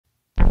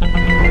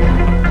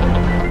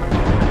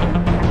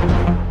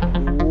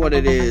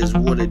What it is,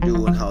 what it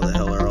do, and how the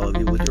hell are all of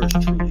you? With yours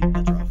truly,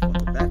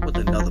 Fucker, back with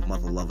another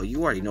mother lover.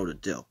 You already know the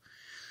deal.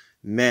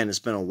 Man, it's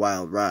been a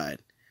wild ride.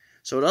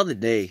 So the other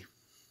day,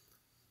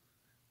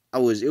 it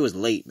was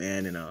late,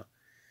 man, and I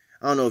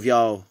don't know if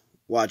y'all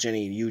watch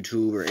any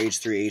YouTube or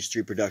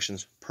H3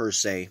 Productions per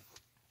se,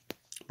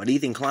 but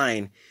Ethan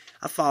Klein,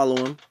 I follow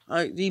him.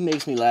 He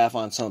makes me laugh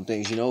on some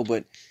things,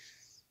 but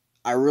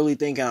I really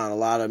think on a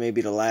lot of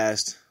maybe the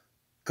last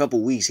couple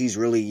weeks, he's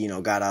really,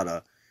 got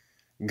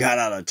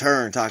out of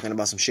turn talking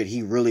about some shit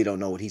he really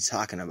don't know what he's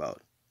talking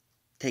about.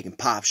 Taking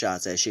pop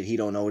shots at shit he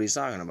don't know what he's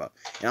talking about.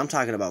 And I'm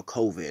talking about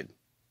COVID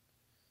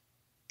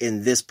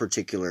in this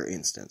particular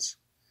instance.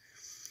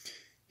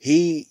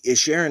 He is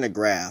sharing a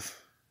graph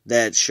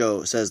that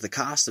says the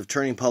cost of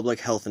turning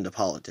public health into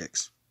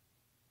politics.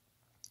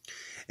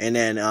 And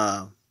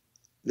then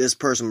this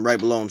person right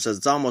below him says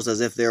it's almost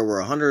as if there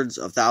were hundreds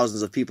of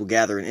thousands of people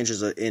gathering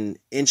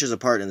inches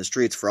apart in the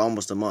streets for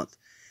almost a month.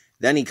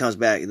 Then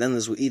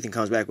Ethan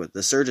comes back with,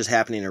 the surge is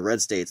happening in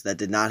red states that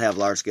did not have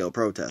large-scale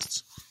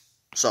protests.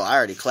 So I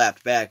already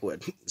clapped back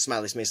with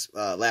smiley face,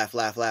 laugh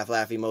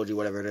emoji,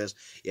 whatever it is.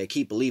 Yeah,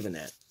 keep believing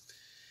that.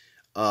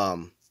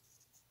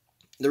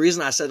 The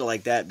reason I said it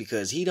like that,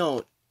 because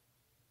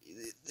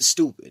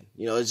stupid.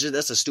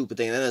 That's a stupid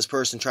thing. And then this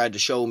person tried to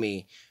show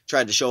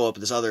up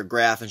this other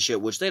graph and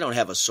shit, which they don't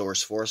have a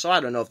source for. So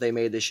I don't know if they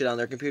made this shit on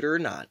their computer or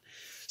not.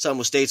 Some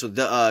with states with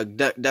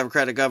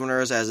Democratic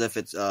governors as if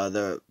it's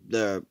the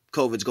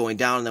COVID's going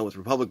down, and then with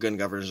Republican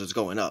governors it's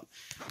going up.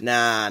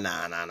 Nah. And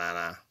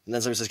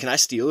then somebody says, "Can I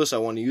steal this? I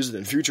want to use it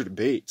in future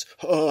debates."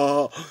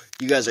 Oh,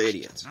 you guys are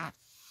idiots.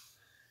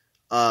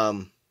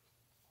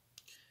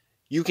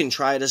 You can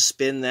try to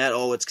spin that.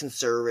 Oh, it's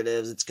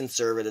conservatives. It's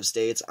conservative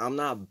states. I'm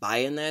not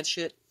buying that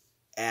shit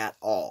at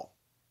all.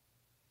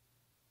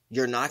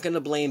 You're not going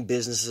to blame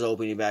businesses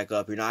opening back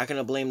up. You're not going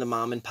to blame the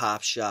mom and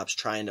pop shops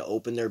trying to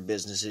open their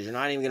businesses. You're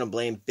not even going to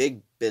blame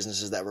big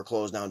businesses that were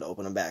closed down to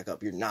open them back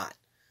up. You're not.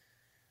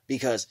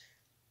 Because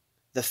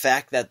the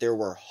fact that there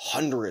were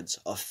hundreds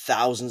of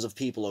thousands of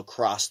people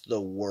across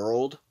the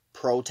world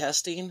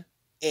protesting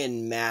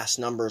in mass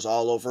numbers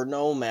all over,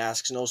 no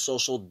masks, no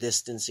social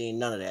distancing,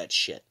 none of that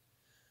shit.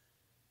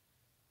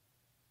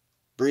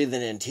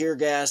 Breathing in tear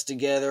gas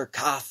together,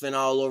 coughing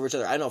all over each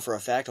other. I know for a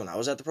fact when I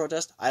was at the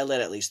protest, I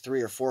let at least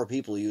 3 or 4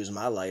 people use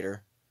my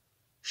lighter.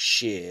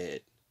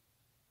 Shit.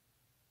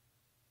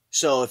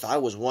 So if I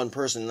was one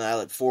person and I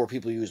let 4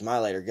 people use my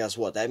lighter, guess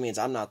what? That means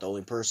I'm not the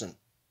only person.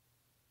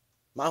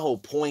 My whole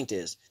point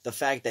is the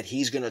fact that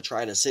he's going to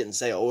try to sit and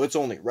say, oh, it's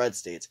only red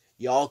states.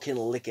 Y'all can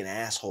lick an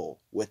asshole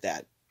with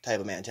that type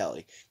of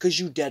mentality. Because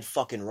you dead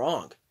fucking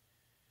wrong.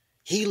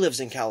 He lives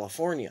in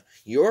California.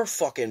 Your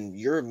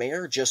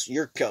mayor,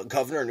 your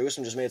Governor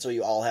Newsom just made it so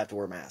you all have to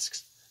wear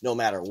masks. No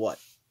matter what.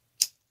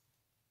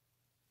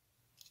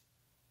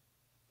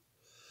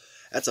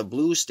 That's a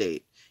blue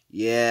state.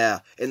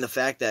 Yeah. And the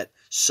fact that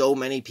so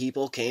many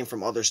people came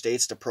from other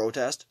states to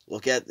protest.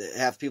 Look at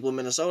half the people in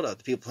Minnesota.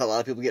 A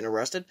lot of people getting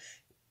arrested.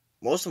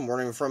 Most of them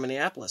weren't even from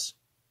Minneapolis.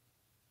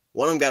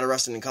 One of them got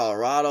arrested in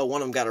Colorado.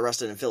 One of them got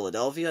arrested in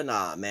Philadelphia.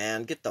 Nah,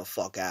 man. Get the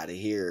fuck out of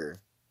here.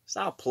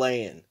 Stop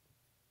playing.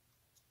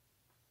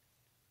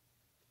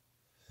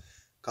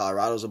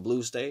 Colorado's a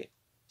blue state.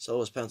 So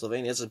is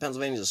Pennsylvania.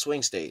 Pennsylvania's a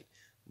swing state.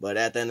 But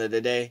at the end of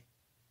the day,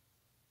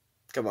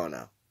 come on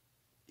now.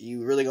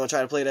 You really gonna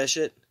try to play that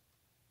shit?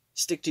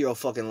 Stick to your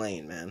fucking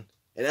lane, man.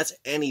 And that's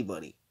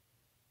anybody.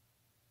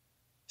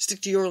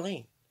 Stick to your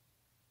lane.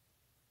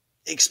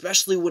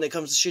 Especially when it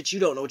comes to shit you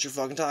don't know what you're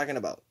fucking talking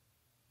about.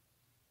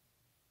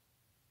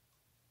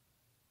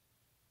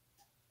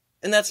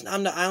 And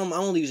I'm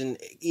only using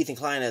Ethan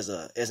Klein as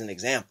an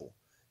example.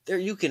 There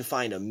you can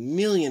find a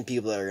million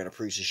people that are going to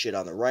preach the shit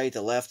on the right,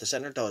 the left, the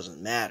center. Doesn't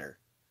matter.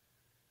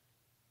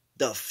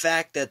 The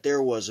fact that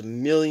there was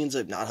millions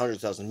of, not hundreds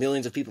of thousands,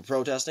 millions of people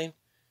protesting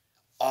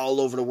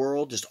all over the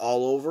world, just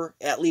all over,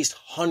 at least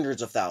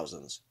hundreds of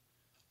thousands,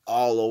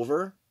 all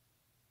over,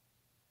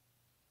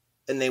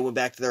 and they went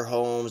back to their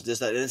homes, this,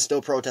 that, and it's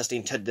still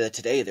protesting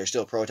today. They're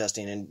still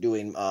protesting and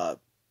doing,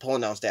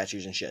 pulling down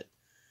statues and shit.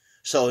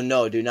 So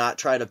no, do not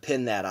try to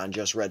pin that on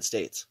just red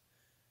states.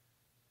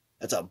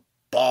 That's a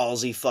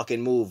ballsy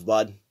fucking move,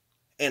 bud.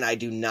 And I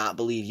do not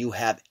believe you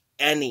have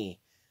any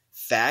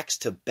facts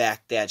to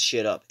back that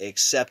shit up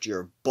except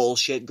your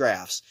bullshit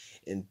graphs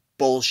and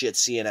bullshit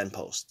CNN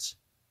posts.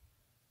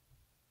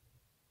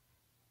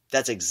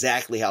 That's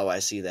exactly how I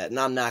see that. And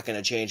I'm not going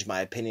to change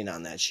my opinion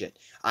on that shit.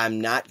 I'm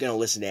not going to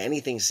listen to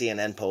anything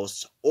CNN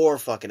posts or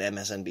fucking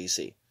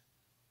MSNBC.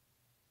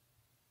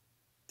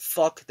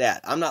 Fuck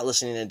that. I'm not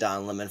listening to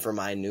Don Lemon for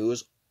my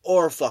news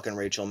or fucking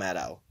Rachel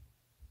Maddow.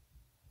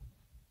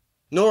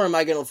 Nor am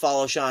I going to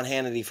follow Sean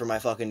Hannity for my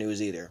fucking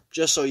news either.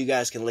 Just so you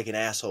guys can lick an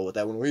asshole with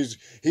that one.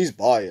 He's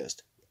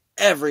biased.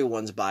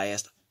 Everyone's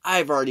biased.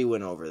 I've already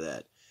went over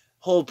that.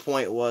 Whole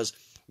point was,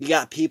 you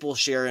got people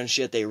sharing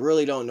shit they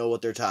really don't know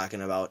what they're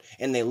talking about,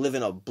 and they live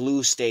in a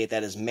blue state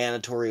that is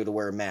mandatory to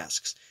wear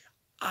masks.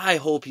 I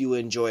hope you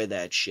enjoy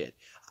that shit.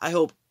 I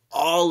hope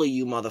all of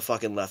you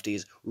motherfucking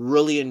lefties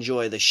really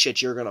enjoy the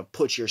shit you're gonna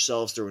put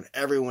yourselves through and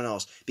everyone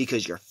else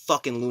because you're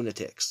fucking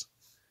lunatics.